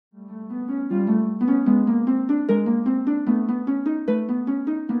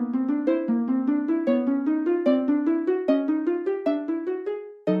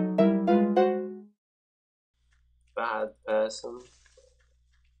person.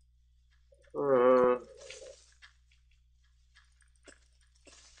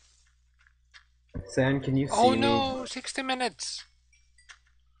 San, can you see Oh me? no, 60 minutes.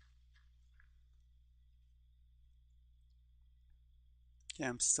 Yeah,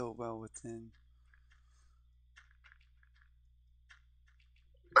 I'm still well within.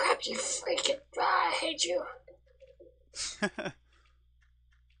 Crap, you freaking... I hate you.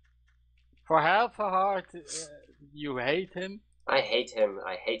 For half a heart, you hate him? I hate him.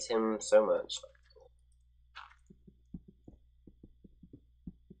 I hate him so much.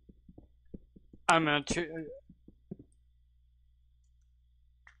 I'm not sure.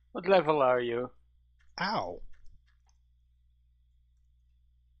 What level are you? Ow.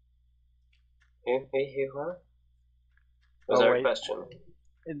 Who? Was there a question?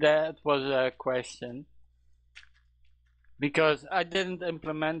 That was a question. Because I didn't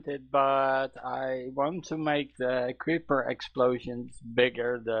implement it, but I want to make the creeper explosions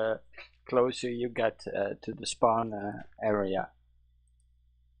bigger the closer you get to the spawn area.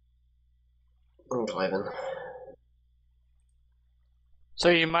 I'm driving. So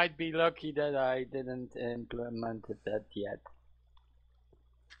you might be lucky that I didn't implement that yet.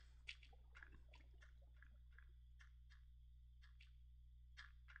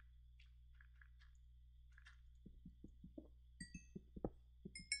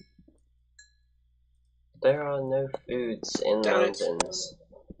 There are no foods in Damn it. mountains.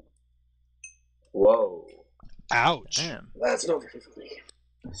 Whoa. Ouch. Damn. That's not very for me.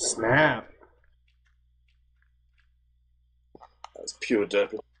 Snap. That's pure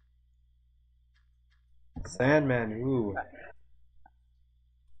derpy. Sandman, ooh.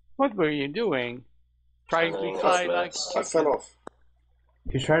 What were you doing? Trying to fly like a I fell off.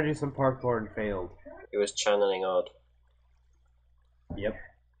 He tried to do some parkour and failed. He was channeling odd. Yep.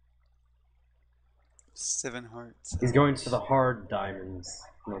 7 hearts. He's going for the hard diamonds,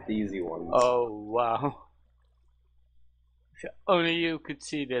 not the easy ones. Oh wow. If only you could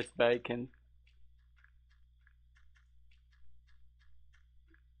see this, Bacon.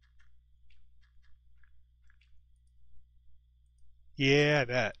 Yeah, I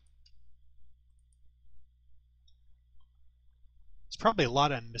bet. There's probably a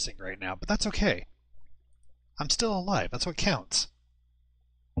lot I'm missing right now, but that's okay. I'm still alive. That's what counts.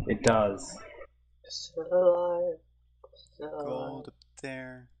 It does. Still alive. Still alive. Gold up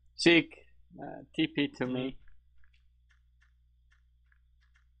there. Zeke, TP to me.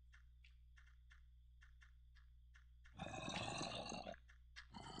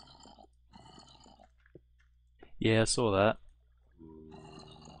 Yeah, I saw that.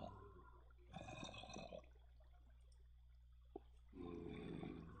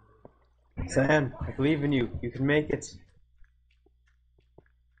 San, I believe in you. You can make it.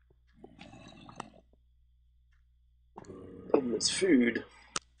 Problem is food.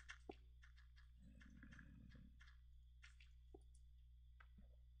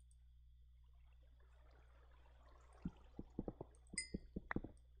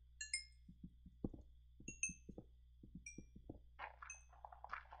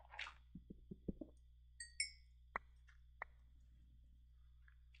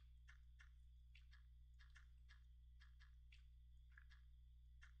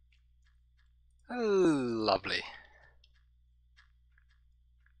 Lovely.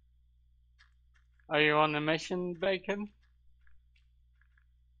 Are you on a mission, Bacon?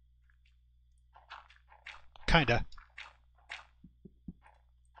 Kinda.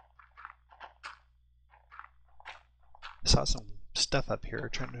 Saw some stuff up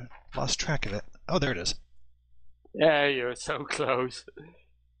here, lost track of it. Oh, there it is. Yeah, you're so close.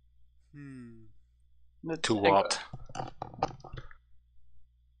 Let's To what?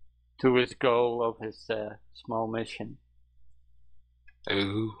 To his goal of his small mission.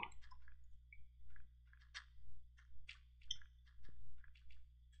 Ooh.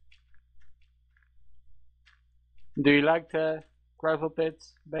 Do you like the gravel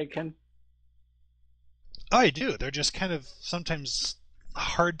pits, Bacon? Oh, I do. They're just kind of sometimes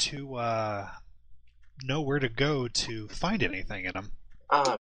hard to know where to go to find anything in them.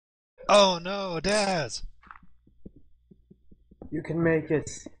 Ah. Oh no, Daz! You can make it.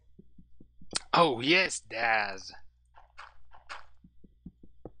 Oh yes, Daz.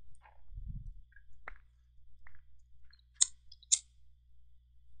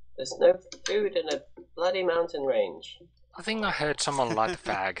 There's no food in a bloody mountain range. I think I heard someone light a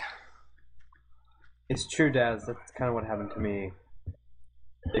fag. It's true, Daz. That's kind of what happened to me.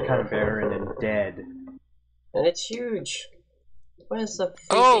 They're kind of barren and dead. And it's huge. Where's the freaking...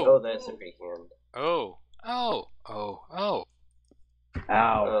 Oh! Oh, there's the freaking end. Oh. Oh. Oh. Oh.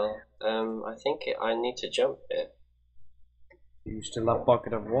 Ow. Well, I think I need to jump here. You still have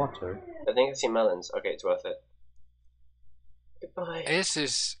bucket of water. I think I see melons. Okay, it's worth it. Goodbye. This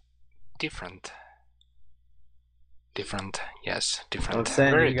is different. Different, yes, different. I'm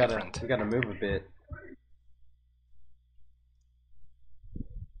saying Very you gotta, different. you gotta move a bit.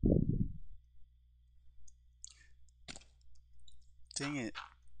 Dang it.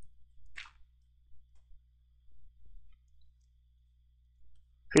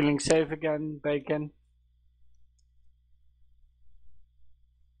 Feeling safe again, Bacon?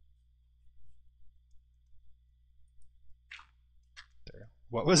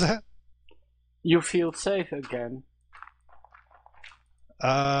 What was that? You feel safe again?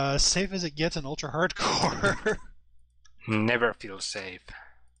 Safe as it gets in ultra hardcore. Never feel safe.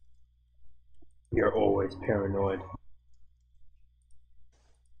 You're always paranoid.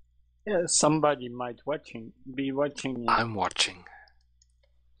 Yeah, somebody might be watching you. I'm watching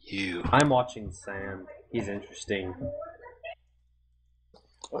you. I'm watching Sam. He's interesting.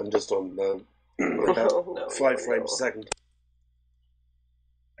 I'm just on No, about 5 frames no. a second.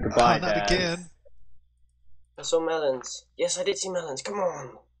 Goodbye, Not Dad. again. I saw melons. Yes, I did see melons. Come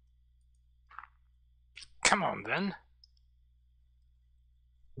on. Come on then.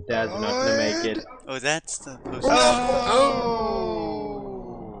 Dad's not gonna make it. Oh, that's the post. Oh!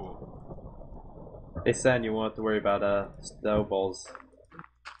 Hey, Sam, you won't have to worry about snowballs.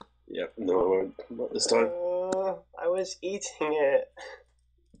 Yep, no, I won't. Not this time. I was eating it.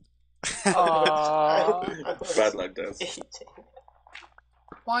 Aww. I was Bad luck, Des. eating.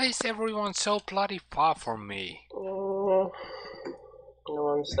 Why is everyone so bloody far from me? No,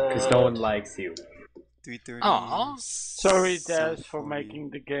 I'm sad. Because no one likes you. 330. Aw. Sorry, Des, for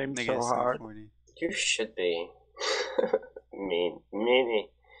making the game so Negative hard. 740. You should be. Meanie.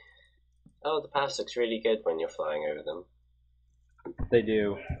 Oh, the path looks really good when you're flying over them. They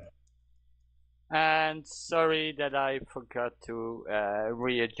do. And sorry that I forgot to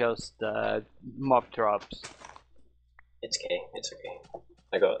readjust the mob drops. It's okay, it's okay.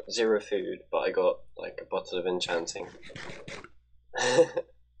 I got 0 food, but I got like a bottle of enchanting.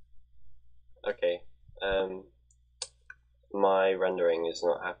 Okay. My rendering is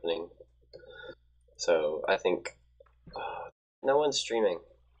not happening. So I think no one's streaming.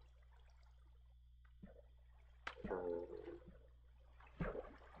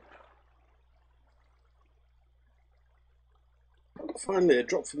 Finally, a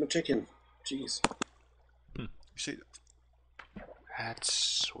drop from a chicken. Jeez. Shoot.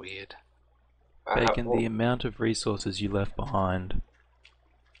 That's weird. Bacon, the amount of resources you left behind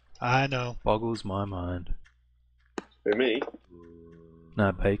I know. boggles my mind. For me?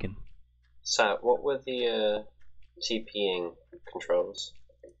 No, Bacon. Sat, what were the TPing controls?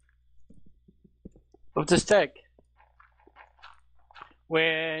 Of the stack.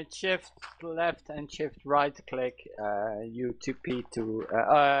 With shift left and shift right click, you TP to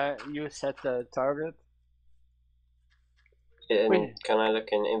you set the target. Can I look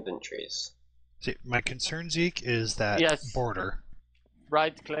in inventories? See, my concern, Zeke, is that Yes. border.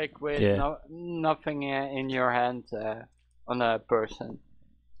 Right click with Yeah. nothing in your hand on a person.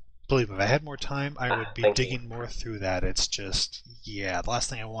 Believe me, if I had more time, I would be thank you. digging more through that. It's just, yeah, the last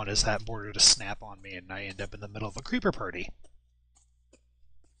thing I want is that border to snap on me and I end up in the middle of a creeper party.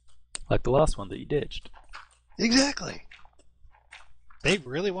 Like the last one that you ditched. Exactly. They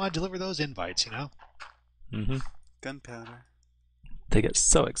really want to deliver those invites, you know? Mm-hmm. Gunpowder. They get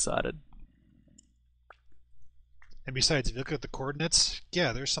so excited. And besides, if you look at the coordinates,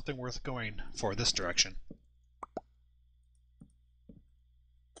 yeah, there's something worth going for this direction.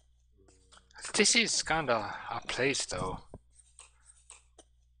 This is kinda a place though.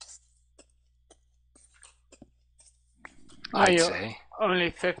 I'd say.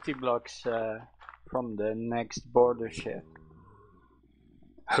 Only 50 blocks from the next border shift.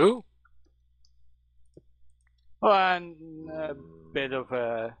 Who? Oh, and a bit of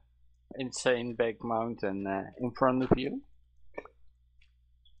a insane big mountain in front of you.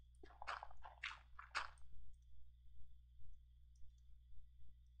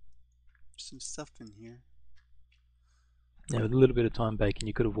 Some stuff in here. Yeah, with a little bit of time, Bacon,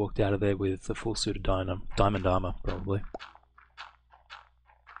 you could have walked out of there with a full suit of diamond armor, probably.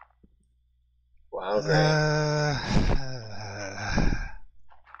 Wow, great.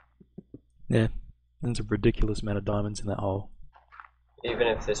 Yeah, there's a ridiculous amount of diamonds in that hole. Even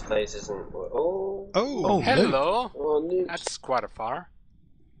if this place isn't. Oh. Oh, Hello! Oh, newt. That's quite a far.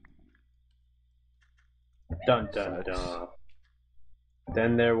 Dun dun dun.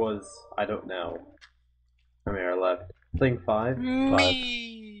 Then there was, I don't know. How many are left? I think 5.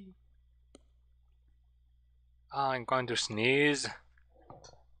 Me! I'm going to sneeze.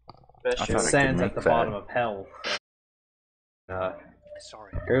 Bless I you. thought I could Sand's make at the that. bottom of hell.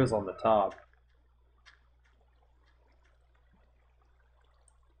 Sorry. It was on the top.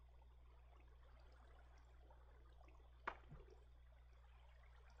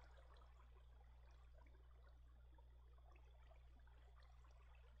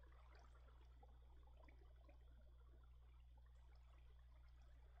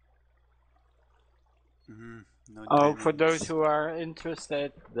 No Oh, for diamonds. those who are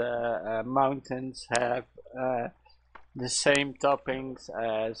interested, the mountains have the same toppings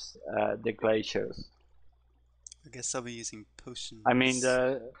as the glaciers. I guess I'll be using potions. I mean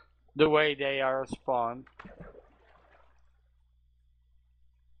the way they are spawned,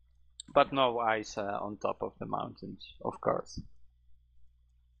 but no ice on top of the mountains, of course.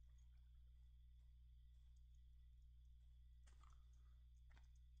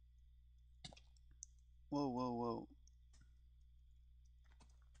 Whoa, whoa, whoa.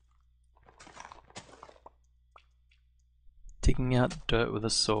 Digging out dirt with a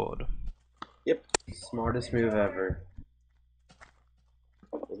sword. Smartest move ever.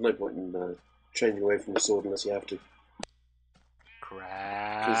 There's no point in changing away from the sword unless you have to. Because you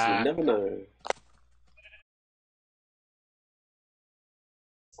Crap. never know.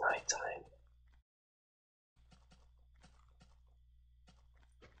 It's night time.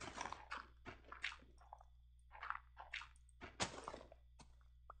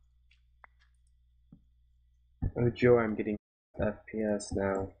 Oh joy, I'm getting FPS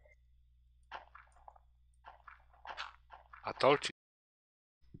now. I told you.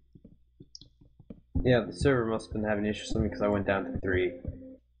 Yeah, the server must have been having issues with me because I went down to 3.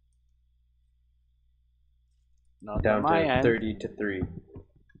 Not Down on my to end. 30 to 3.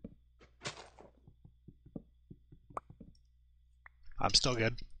 I'm still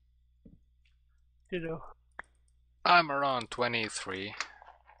good. I'm around 23,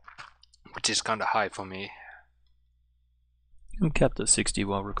 which is kinda high for me. I'm capped at 60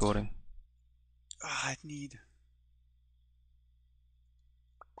 while recording. I need.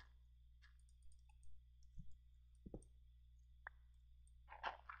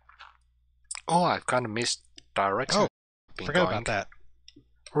 Oh, I've kinda missed direction. Oh, Been forget going. about that.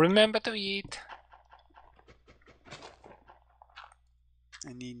 Remember to eat.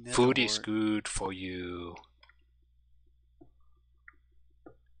 I need nether Food is wart. good for you.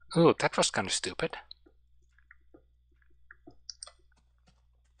 Oh, that was kinda stupid.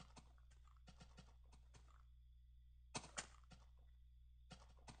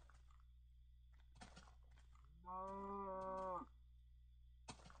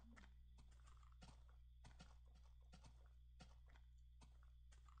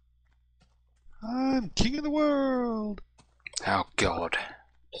 I'm king of the world. Oh god.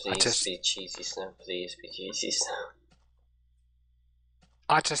 Please just- be cheesy snow. Please be cheesy snow.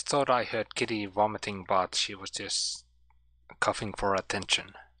 I just thought I heard Kitty vomiting, but she was just coughing for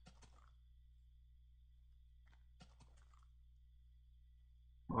attention.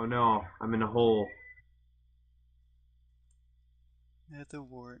 Oh no, I'm in a hole. Nether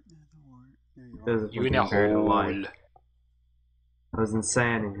wart. Nether wart. There you Feels are. as if You I'm in being a buried hole. alive. I was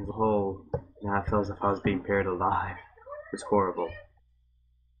insane in his hole. Now I feel as if I was being buried alive. It's horrible.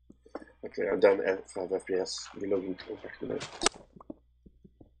 Okay, I'm down to 5 FPS. Reloading to go back to that.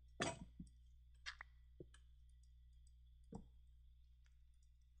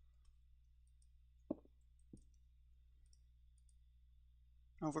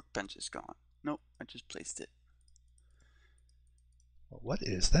 Oh, workbench is gone. Nope, I just placed it. What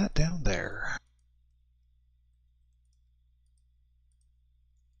is that down there?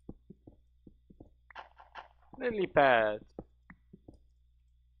 Lily pad.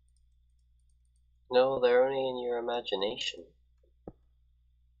 No, they're only in your imagination.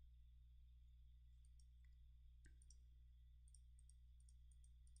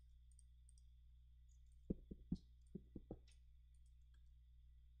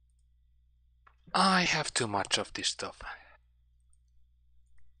 I have too much of this stuff.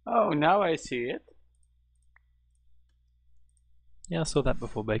 Oh, now I see it. Yeah, I saw that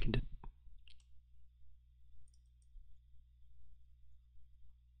before Bacon did.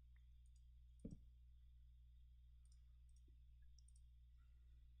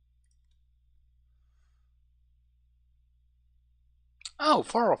 Oh,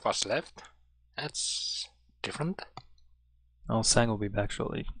 4 of us left. That's different. Oh, Sang will be back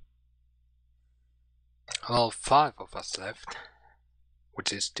shortly. Well, 5 of us left,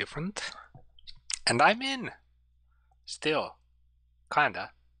 which is different. And I'm in. Still.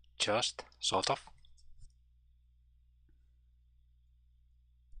 Kinda. Just. Sort of.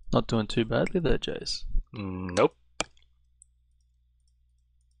 Not doing too badly there, Jace. Nope.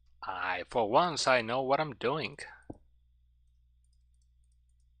 For once, I know what I'm doing.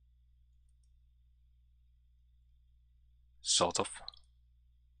 Sort of.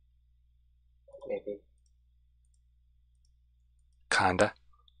 Maybe. Kinda.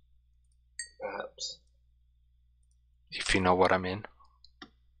 Perhaps. If you know what I mean.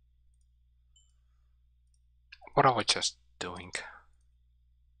 What are we just doing?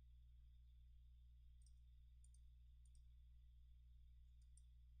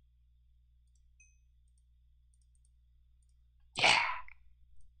 Yeah.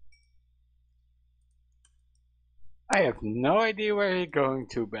 I have no idea where you're going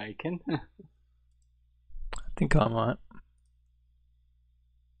to, Bacon. I think I might.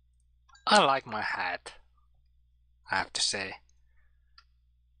 I like my hat, I have to say.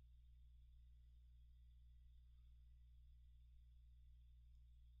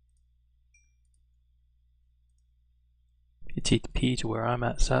 You TP to where I'm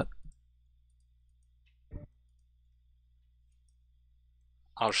at, Sat.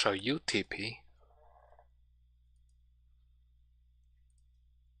 I'll show you TP.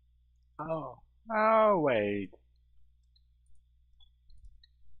 Oh, wait.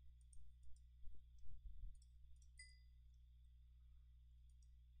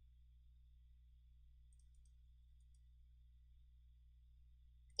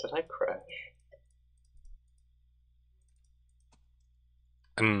 Did I crash?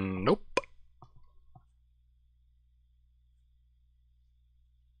 Nope.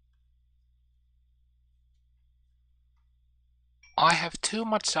 I have too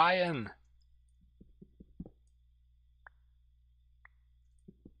much iron.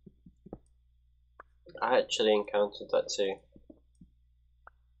 I actually encountered that too.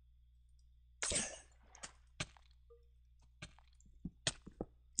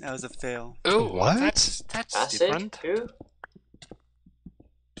 That was a fail. Oh, What? That's Acid? different. Who?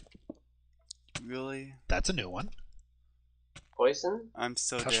 Really? That's a new one. Poison? I'm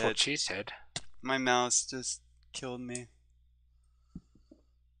so That's dead. what she said. My mouse just killed me.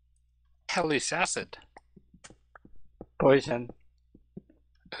 Hell is acid? Poison.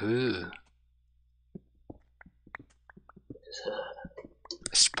 Ooh.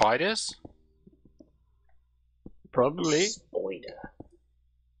 Spiders? Probably. Spider.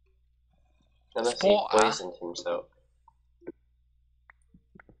 Unless he Spore. poisoned himself.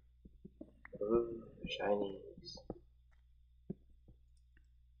 Ooh, shinies.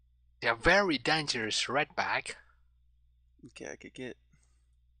 They're very dangerous, redback. Okay, I could get.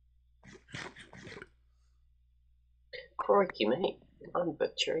 Crikey, mate. I'm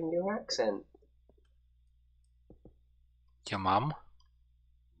butchering your accent. Your mum?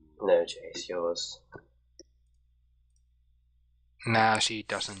 No, Jace, yours. Nah, she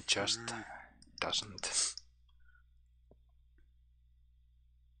doesn't just... doesn't. If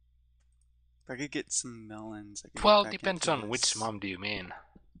I could get some melons, I could Well, get back depends into on which this. mum do you mean.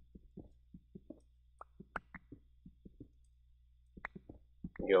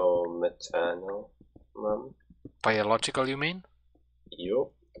 Your maternal mum? Biological, you mean?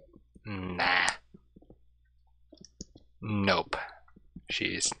 Yup. Nah. Nope.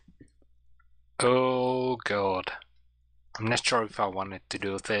 She's... Oh god. I'm not sure if I wanted to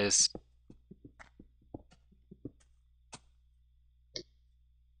do this.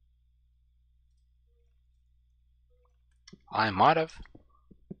 I might have.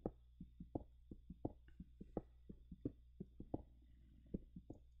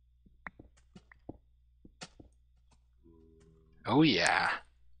 Oh yeah.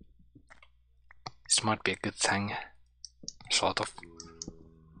 This might be a good thing. Sort of.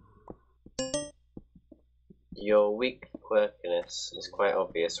 Your weak quirkiness is quite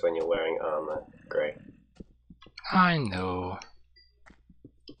obvious when you're wearing armor, Grey. I know.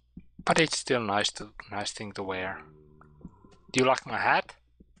 But it's still nice thing to wear. Do you like my hat?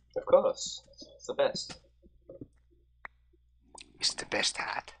 Of course. It's the best. It's the best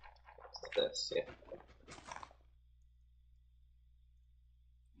hat. It's the best, yeah.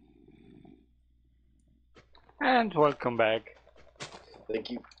 And welcome back.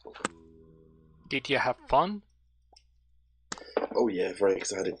 Thank you. Did you have fun? Oh yeah, very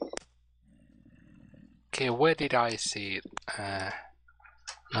excited. Okay, where did I see it?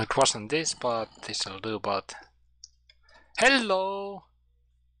 No, it wasn't this, but this'll do, but... Hello!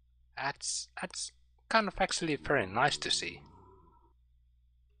 That's kind of actually very nice to see.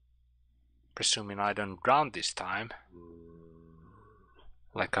 Presuming I don't drown this time.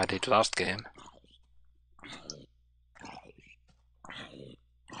 Like I did last game.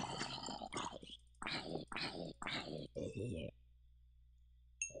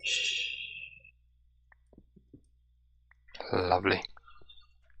 Lovely.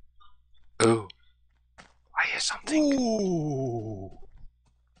 Oh, I hear something. Ooh.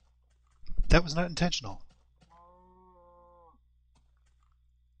 That was not intentional.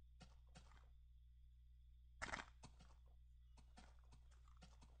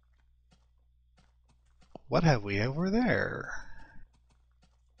 What have we over there?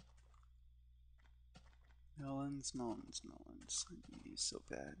 Melons, melons, melons. I need so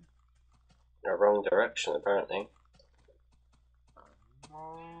bad. The wrong direction, apparently.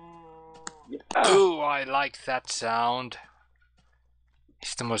 Ooh, I like that sound.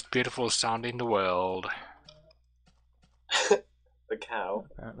 It's the most beautiful sound in the world. The cow.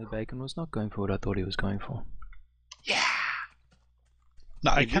 Apparently Bacon was not going for what I thought he was going for. Yeah!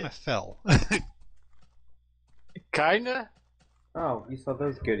 No, I kind of fell. Kinda? Oh, you saw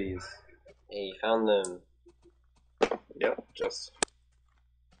those goodies. Yeah, you found them. Yep, just.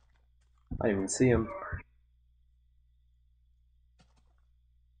 I didn't even see them.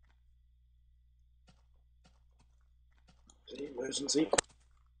 Emergency.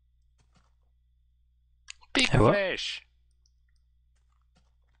 Big Hey, what? fish!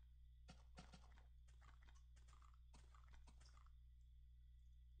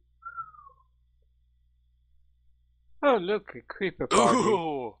 Oh, look, a creeper party.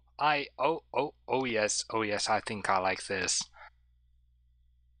 Ooh! Oh yes, I think I like this.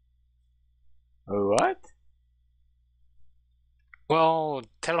 What? Well,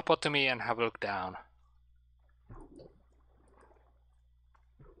 teleport to me and have a look down.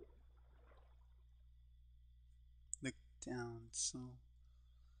 Look down, so.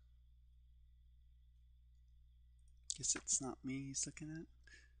 Guess it's not me he's looking at.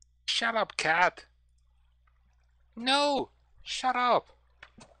 Shut up, cat! No! Shut up!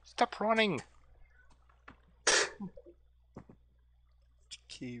 Stop running!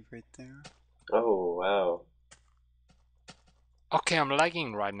 Cave right there. Oh, wow. Okay, I'm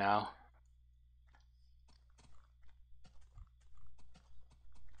lagging right now.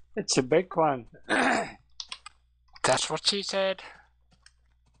 It's a big one. That's what she said.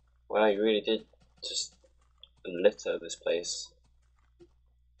 Wow, you really did just litter this place.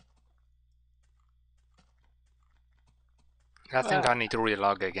 I think I need to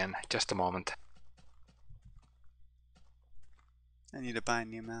relog again. Just a moment. I need to buy a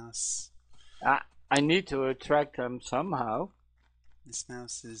new mouse. I need to attract them somehow. This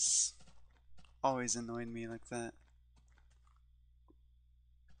mouse is always annoyed me like that.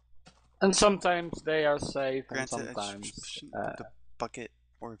 And sometimes they are safe, Granted, and I sometimes shouldn't put the bucket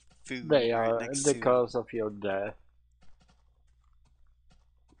or food they right are next the to cause of your death.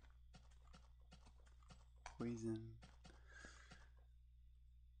 poison.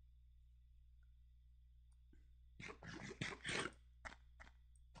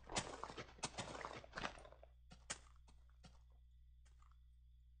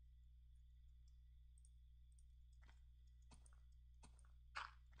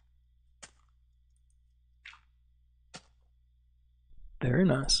 Very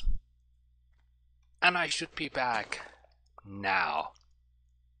nice. And I should be back. Now.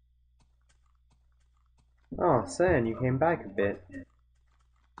 Oh, San, you came back a bit.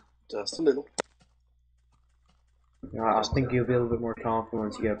 Just a little. I think you'll be a little bit more confident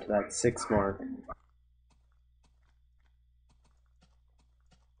once you get up to that 6 mark.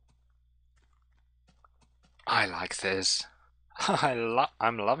 I like this.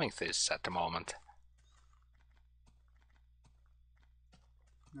 I'm loving this at the moment.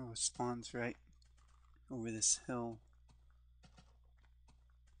 No, it spawns right over this hill.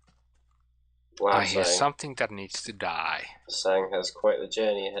 Wow, I hear Sang. something that needs to die. Sang has quite the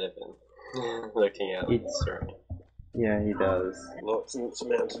journey ahead of him. Looking out It's- the road. Yeah, he does. Lots and lots of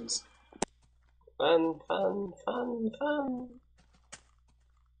mountains. Fun, fun, fun, fun.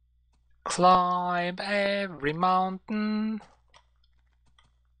 Climb every mountain.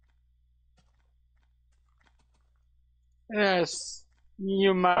 Yes,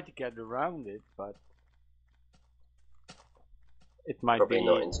 you might get around it, but it might Probably be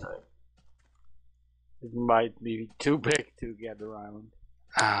not in time. it might be too big to get around.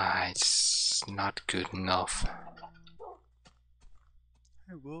 It's not good enough.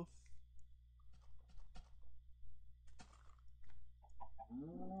 Hi, Wolf.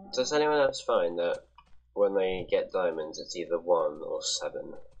 Does anyone else find that when they get diamonds, it's either 1 or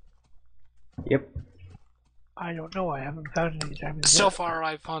 7? Yep. I don't know. I haven't found any diamonds So yet. far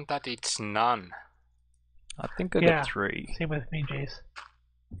I found that it's none. I think I Yeah. got 3. Same with me, Jace.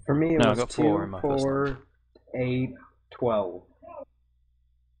 For me, it No, I was got 2, 4 in my first 4, 8, 12.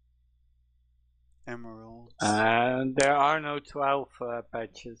 Emeralds. And there are no 12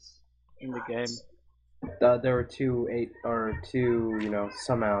 patches in the game. There were 2, 8, or 2,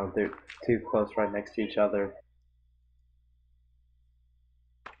 somehow they're too close right next to each other.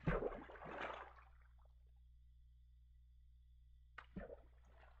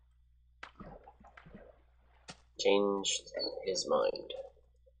 Changed his mind.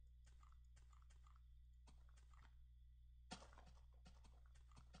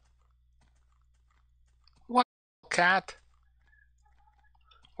 cat.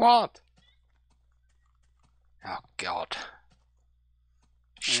 What? Oh god.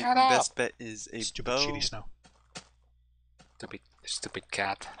 Shut up! Best bet is a Stupid bow. shitty snow. Stupid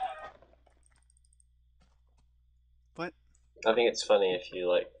cat. What? I think it's funny if you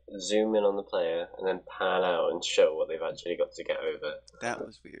like zoom in on the player and then pan out and show what they've actually got to get over. That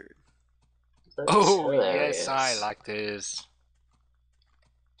was weird. That's Oh hilarious. yes, I like this.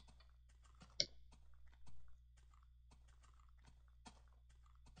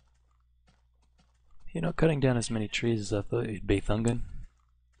 You're not cutting down as many trees as I thought you'd be, Thungon.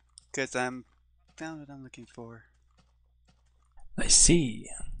 Because I'm found what I'm looking for. I see.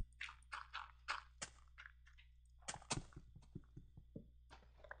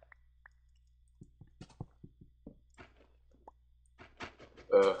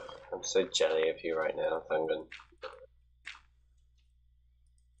 Ugh, I'm so jelly of you right now, Thungon.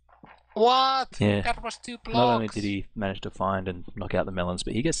 What? Yeah. That was 2 blocks. Not only did he manage to find and knock out the melons,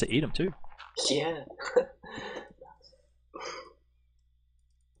 but he gets to eat them too. Yeah.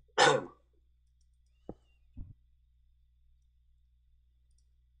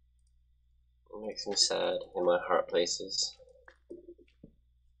 It makes me sad in my heart places.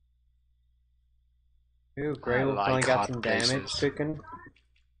 Ooh, Grey Wolf like finally got hot some damage places. cooking.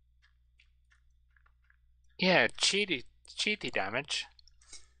 Yeah, cheaty damage.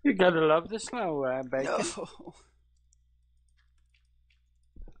 You gotta love the snow, Bacon. No.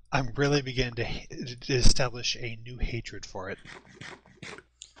 I'm really beginning to establish a new hatred for it.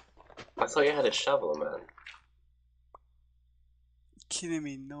 I thought you had a shovel, man. Kidding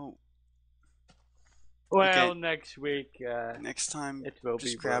me? No. Well, Okay. next week Next time, it will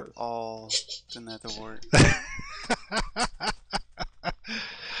just be grab worse. all the nether wart.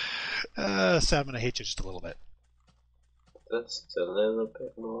 Sam, I'm gonna hate you just a little bit. Just a little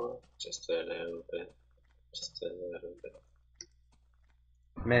bit more. Just a little bit. Just a little bit.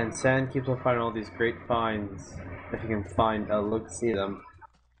 Man, Sand keeps on finding all these great finds. If you can find, see them.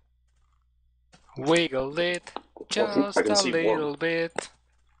 Wiggle it just I can a see one. little bit.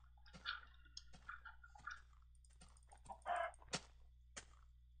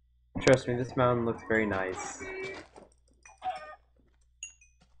 Trust me, this mountain looks very nice.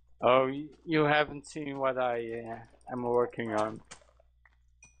 Oh, you haven't seen what I am working on.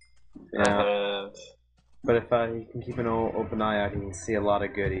 I Yeah, have, but if you can keep an open eye out, you can see a lot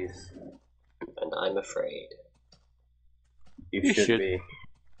of goodies. and I'm afraid. You should be.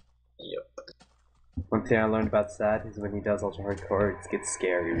 Yep. One thing I learned about Sad is when he does ultra hardcore, it gets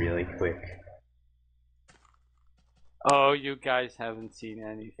scary really quick. Oh, you guys haven't seen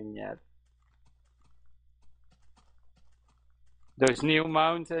anything yet. Those new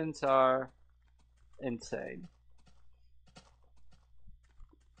mountains are insane.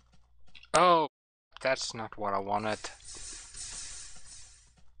 Oh, that's not what I wanted.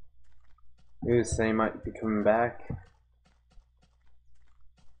 Ooh, so he might be coming back.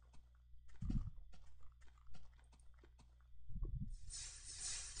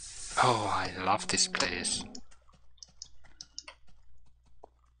 Oh, I love this place.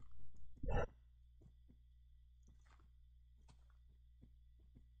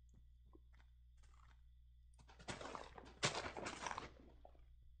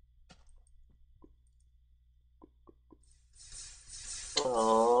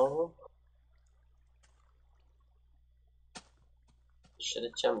 Aww. Should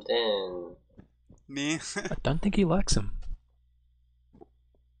have jumped in. Me? I don't think he likes them.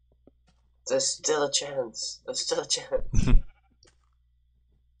 There's still a chance. There's still a chance.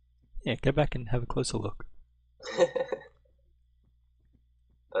 Yeah, go back and have a closer look.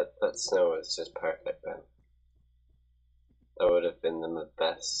 that snow is just perfect, man. That would have been the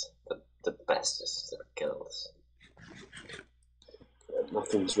best, the bestest of kills. Yeah,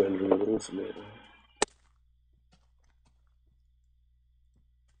 nothing's rendering at all for me.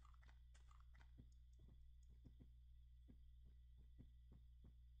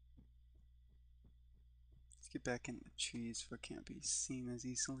 Let's get back in the trees so it can't be seen as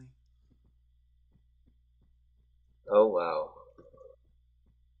easily. Oh wow.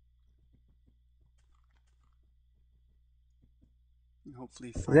 And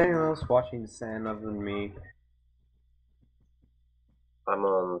hopefully Is find anyone that. else watching Sand other than me? I'm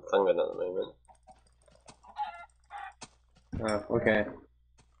on Thungon at the moment. Oh, okay.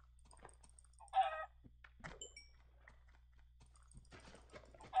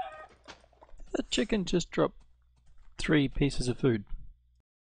 That chicken just dropped 3 pieces of food.